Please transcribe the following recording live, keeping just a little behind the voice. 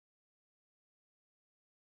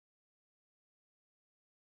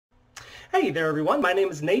Hey there everyone, my name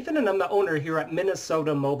is Nathan and I'm the owner here at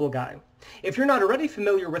Minnesota Mobile Guy. If you're not already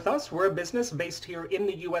familiar with us, we're a business based here in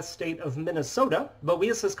the U.S. state of Minnesota, but we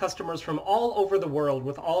assist customers from all over the world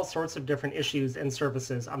with all sorts of different issues and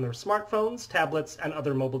services on their smartphones, tablets, and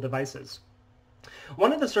other mobile devices.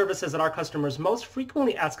 One of the services that our customers most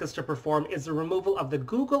frequently ask us to perform is the removal of the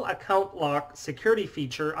Google Account Lock security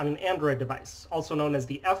feature on an Android device, also known as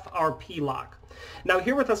the FRP lock. Now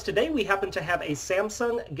here with us today we happen to have a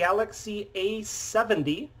Samsung Galaxy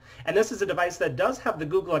A70, and this is a device that does have the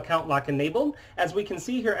Google Account Lock enabled. As we can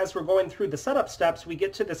see here, as we're going through the setup steps, we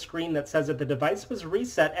get to the screen that says that the device was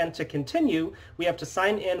reset, and to continue we have to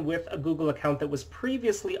sign in with a Google account that was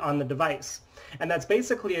previously on the device. And that's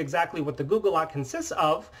basically exactly what the Google Lock consists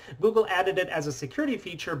of. Google added it as a security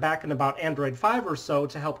feature back in about Android 5 or so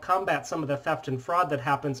to help combat some of the theft and fraud that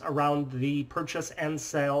happens around the purchase and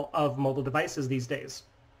sale of mobile devices these days.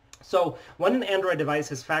 So when an Android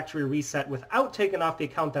device is factory reset without taking off the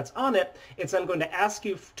account that's on it, it's then going to ask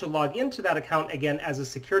you to log into that account again as a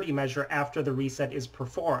security measure after the reset is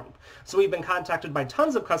performed. So we've been contacted by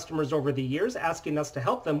tons of customers over the years asking us to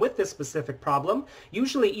help them with this specific problem,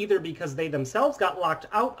 usually either because they themselves got locked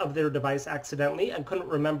out of their device accidentally and couldn't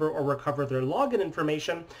remember or recover their login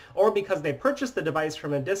information, or because they purchased the device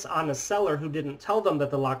from a dishonest seller who didn't tell them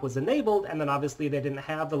that the lock was enabled, and then obviously they didn't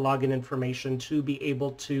have the login information to be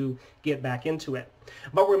able to get back into it.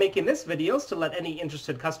 But we're making this video to let any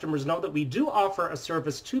interested customers know that we do offer a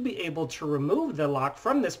service to be able to remove the lock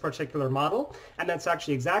from this particular model, and that's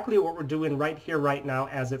actually exactly what we're doing right here, right now,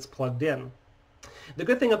 as it's plugged in. The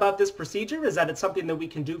good thing about this procedure is that it's something that we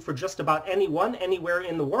can do for just about anyone, anywhere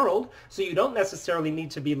in the world, so you don't necessarily need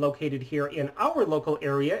to be located here in our local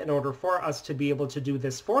area in order for us to be able to do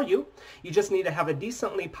this for you. You just need to have a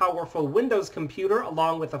decently powerful Windows computer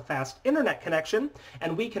along with a fast internet connection,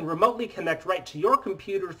 and we can remotely connect right to your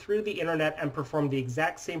computer through the internet and perform the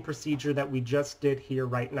exact same procedure that we just did here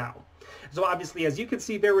right now. So obviously, as you can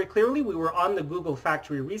see very clearly, we were on the Google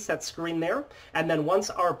factory reset screen there, and then once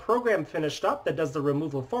our program finished up that does the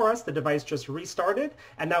removal for us, the device just restarted,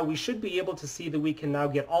 and now we should be able to see that we can now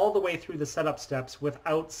get all the way through the setup steps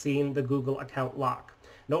without seeing the Google account lock.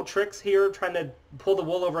 No tricks here trying to pull the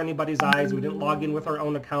wool over anybody's eyes. We didn't log in with our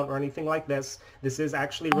own account or anything like this. This is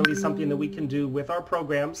actually really something that we can do with our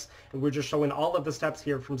programs, and we're just showing all of the steps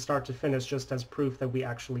here from start to finish just as proof that we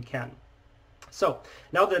actually can. So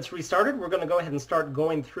now that it's restarted, we're going to go ahead and start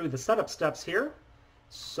going through the setup steps here.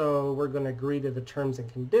 So we're going to agree to the terms and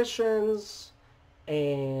conditions,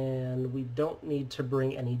 and we don't need to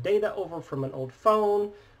bring any data over from an old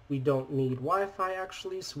phone. We don't need Wi-Fi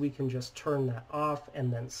actually, so we can just turn that off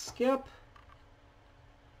and then skip.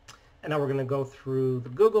 And now we're going to go through the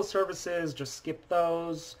Google services, just skip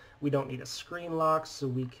those. We don't need a screen lock, so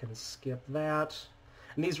we can skip that.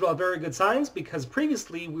 And these are all very good signs because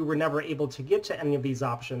previously we were never able to get to any of these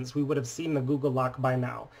options. We would have seen the Google lock by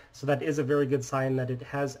now. So that is a very good sign that it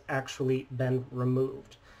has actually been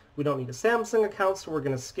removed. We don't need a Samsung account, so we're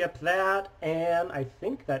going to skip that, and I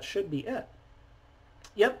think that should be it.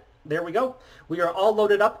 Yep. There we go. We are all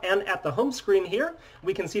loaded up, and at the home screen here,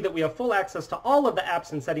 we can see that we have full access to all of the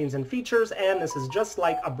apps and settings and features, and this is just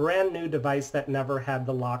like a brand new device that never had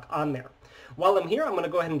the lock on there. While I'm here, I'm going to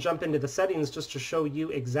go ahead and jump into the settings just to show you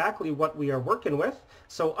exactly what we are working with.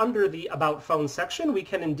 So under the About Phone section, we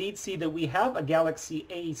can indeed see that we have a Galaxy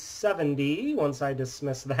A70. Once I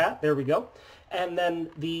dismiss that, there we go. And then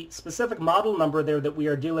the specific model number there that we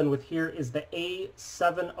are dealing with here is the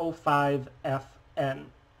A705FN.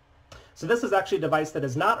 So this is actually a device that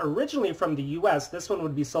is not originally from the US. This one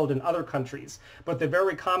would be sold in other countries, but they're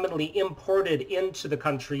very commonly imported into the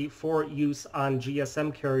country for use on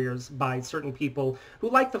GSM carriers by certain people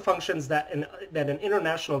who like the functions that an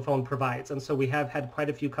international phone provides. And so we have had quite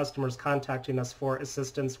a few customers contacting us for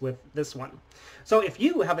assistance with this one. So if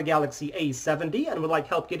you have a Galaxy A70 and would like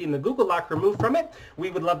help getting the Google lock removed from it,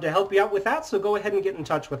 we would love to help you out with that, so go ahead and get in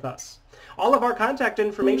touch with us. All of our contact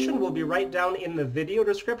information will be right down in the video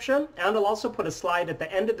description, and I'll also put a slide at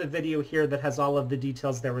the end of the video here that has all of the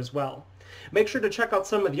details there as well. Make sure to check out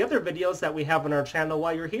some of the other videos that we have on our channel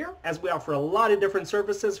while you're here, as we offer a lot of different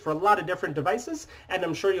services for a lot of different devices, and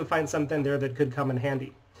I'm sure you'll find something there that could come in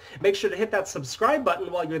handy. Make sure to hit that subscribe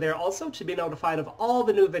button while you're there also to be notified of all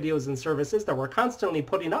the new videos and services that we're constantly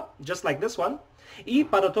putting up, just like this one. Y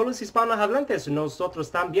para todos los hispanohablantes,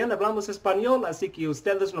 nosotros también hablamos español, así que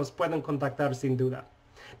ustedes nos pueden contactar sin duda.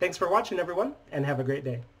 Thanks for watching, everyone, and have a great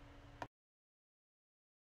day.